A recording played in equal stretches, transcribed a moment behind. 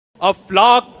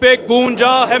अफलाक पे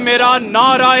गूंजा है मेरा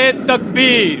नाराए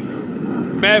तकबीर,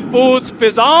 महफूज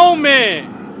फिजाओं में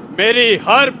मेरी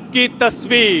हर्ब की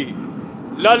तस्वीर।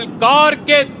 ललकार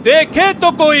के देखे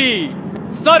तो कोई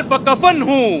सर बकफन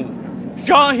हूँ,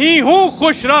 शाही हूँ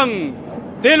खुश रंग,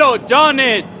 दिलो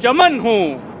जाने चमन हूँ।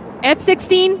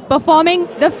 F-16 performing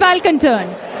the Falcon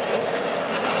turn.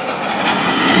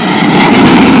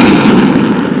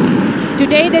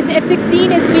 Today this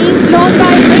F-16 is being flown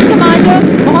by Wing Commander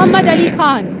Mohammad Ali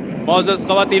Khan. मौजूद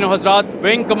ख़वातीन और हज़रात,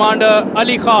 विंग कमांडर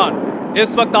अली खान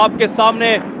इस वक्त आपके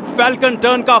सामने फैल्कन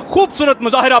टर्न का खूबसूरत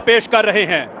मुजाहिरा पेश कर रहे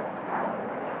हैं।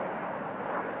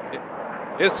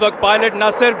 इस वक्त पायलट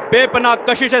न सिर्फ बेपनाह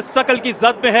कशिश सकल की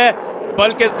जद में है,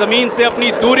 बल्कि जमीन से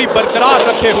अपनी दूरी बरकरार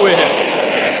रखे हुए है।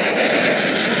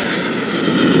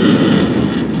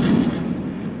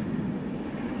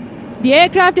 The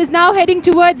aircraft is now heading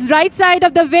towards right side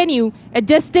of the venue,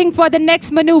 adjusting for the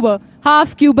next maneuver,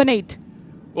 half cubanate.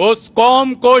 उस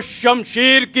कौम को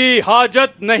शमशीर की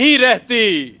हाजत नहीं रहती,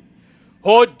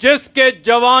 हो जिसके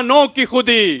जवानों की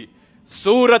खुदी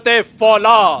सूरते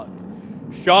फौलाद।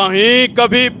 शाही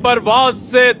कभी परवाज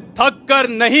से थक कर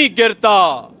नहीं गिरता,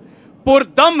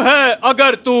 पुरदम है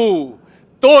अगर तू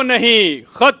तो नहीं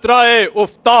खतराए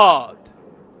उफ्ताद।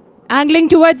 Angling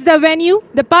towards the venue,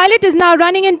 the pilot is now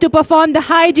running in to perform the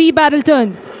high G barrel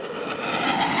turns.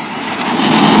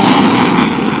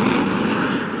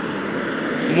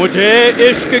 मुझे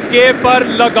इश्क के पर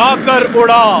लगाकर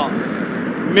उड़ा,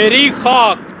 मेरी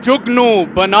खाक जुगनू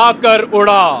बनाकर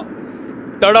उड़ा।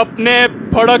 तड़पने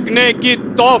भड़कने की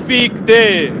तौफीक दे,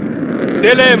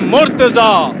 दिले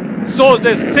मुर्तजा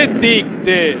सोज़े सिद्दीक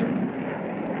दे।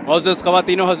 मौजूद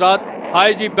ख़वातीनो हज़रात,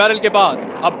 हाई जी बैरल के बाद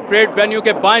अब परेड वेन्यू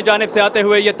के बाएं जानिब से आते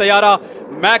हुए ये तैयारा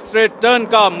मैक्स रेट टर्न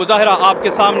का मुजाहिरा आपके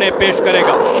सामने पेश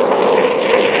करेगा।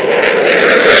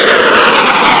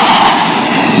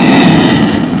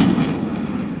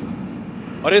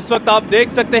 और इस वक्त आप देख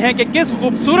सकते हैं कि किस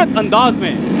खूबसूरत अंदाज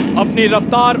में अपनी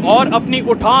रफ्तार और अपनी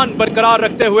उठान बरकरार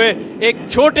रखते हुए एक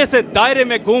छोटे से दायरे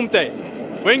में घूमते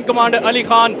wing commander Ali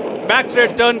Khan max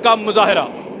rate turn का मुजाहिरा।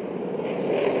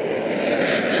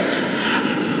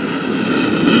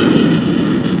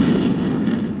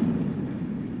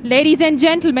 Ladies and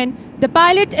gentlemen, the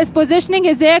pilot is positioning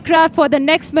his aircraft for the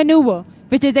next maneuver,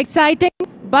 which is exciting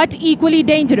but equally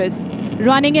dangerous.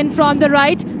 Running in from the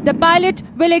right, the pilot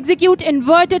will execute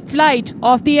inverted flight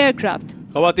of the aircraft.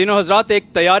 ख़वातीनो हज़रात,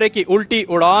 एक तैयारे की उल्टी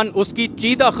उड़ान उसकी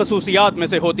चीदा खसूसियात में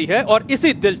से होती है और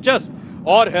इसी दिलचस्प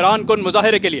और हैरानकुन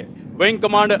मुजाहिरे के लिए विंग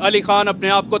कमांडर अली खान अपने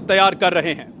आप को तैयार कर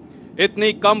रहे हैं।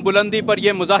 इतनी कम बुलंदी पर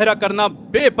यह मुजाहिरा करना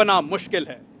बेपनाह मुश्किल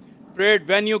है। परेड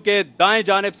वेन्यू के दाएं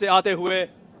जानिब से आते हुए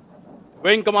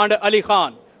विंग कमांडर अली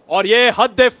खान और ये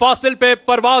हद फासिल पे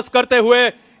परवाज करते हुए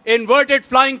इन्वर्टेड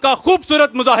फ्लाइंग का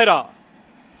खूबसूरत मुजाहिरा।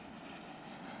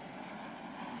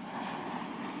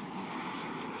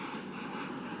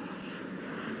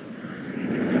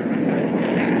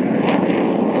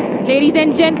 Ladies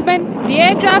and gentlemen, the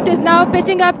aircraft is now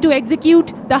pitching up to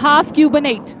execute the half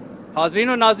cubanate. हाजरीन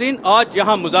और नाजरीन, आज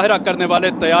यहाँ मुजाहिरा करने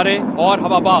वाले तैयारे और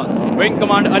हवाबाज विंग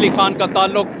कमांडर अली खान का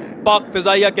ताल्लुक पाक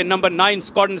फिजाइया के नंबर 9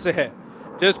 स्क्वाड्रन से है,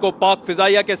 जिसको पाक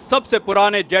फिजाइया के सबसे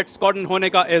पुराने जेट स्क्वाड्रन होने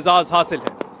का एजाज हासिल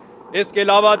है। इसके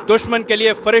अलावा दुश्मन के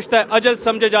लिए फरिश्ता अजल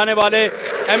समझे जाने वाले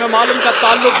एम आलम का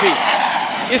ताल्लुक भी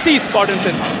इसी स्क्वाड्रन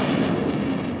से था।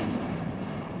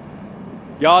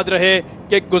 याद रहे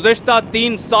कि गुज़िश्ता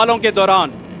 3 सालों के दौरान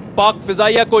पाक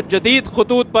फिजाइया को जदीद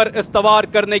खतूत पर इस्तवार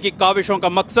करने की काविशों का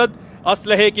मकसद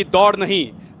असलहे की दौड़ नहीं,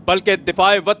 बल्कि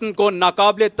दिफाए वतन को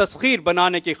नाकाबिले तस्खीर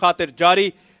बनाने की खातिर जारी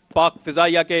पाक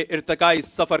फिजाइया के इर्तिकाई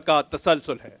सफर का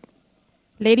तसलसल है।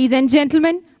 Ladies and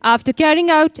gentlemen, after carrying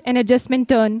out an adjustment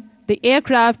turn, the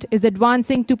aircraft is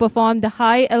advancing to perform the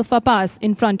high alpha pass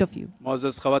in front of you.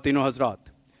 मौजूद ख़वातीनो हज़रात,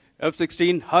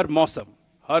 F-16 हर मौसम,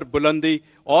 हर बुलंदी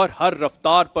और हर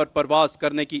रफ्तार पर परवाज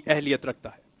करने की अहलियत रखता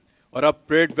है। और अब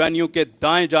परेड वेन्यू के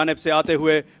दाएं जानिब से आते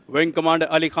हुए wing commander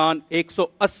Ali Khan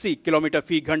 180 kilometre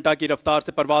फी घंटा की रफ्तार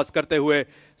से परवाज करते हुए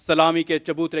सलामी के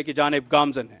चबूतरे की जानिब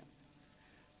गामजन हैं।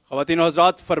 ख़वातीन और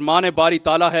हज़रात, फरमान बारी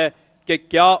ताला है कि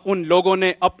क्या उन लोगों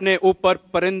ने अपने ऊपर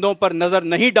परिंदों पर नज़र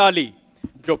नहीं डाली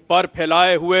जो पर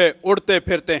फैलाए हुए उड़ते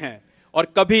फिरते हैं और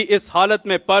कभी इस हालत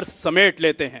में पर समेट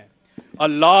लेते हैं।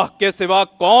 अल्लाह के सिवा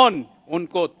कौन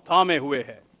उनको थामे हुए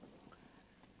है।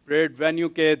 परेड वेन्यू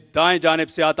के दाएं जानिब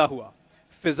से आता हुआ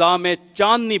फिजा में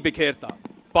चांदनी बिखेरता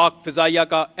पाक फिजाइया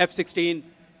का F-16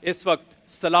 इस वक्त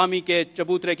सलामी के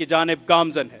चबूतरे की जानिब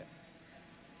गामजन है।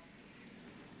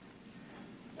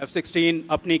 F-16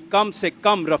 अपनी कम से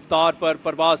कम रफ्तार पर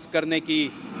परवाज करने की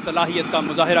सलाहियत का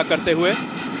मुजाहिरा करते हुए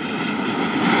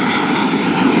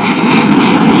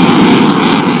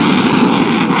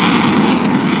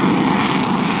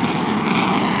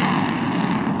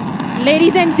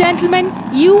Ladies and gentlemen,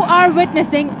 you are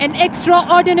witnessing an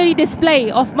extraordinary display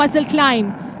of muscle climb.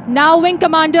 Now Wing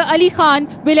Commander Ali Khan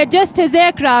will adjust his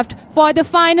aircraft for the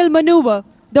final maneuver,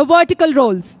 the vertical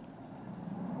rolls.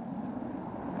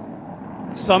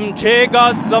 समझेगा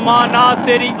जमाना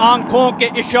तेरी आंखों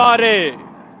के इशारे,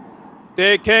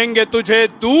 देखेंगे तुझे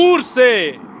दूर से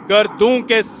गर्दों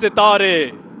के सितारे,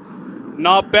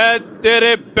 नापैद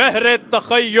तेरे बहरे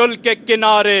तखय्युल के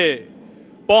किनारे,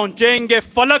 पहुंचेंगे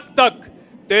फलक तक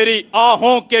तेरी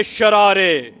आहों के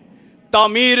शरारे,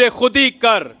 तामीर खुदी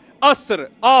कर अस्र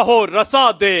आहो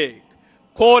रसा देख,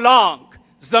 खोल आंख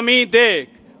जमी देख,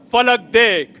 फलक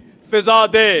देख, फिजा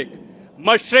देख,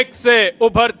 मशरिक से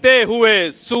उभरते हुए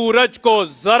सूरज को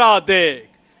जरा देख।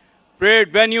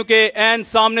 परेड वेन्यू के ऐन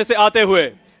सामने से आते हुए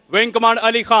विंग कमांडर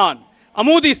अली खान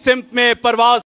अमूदी सिमत में परवाज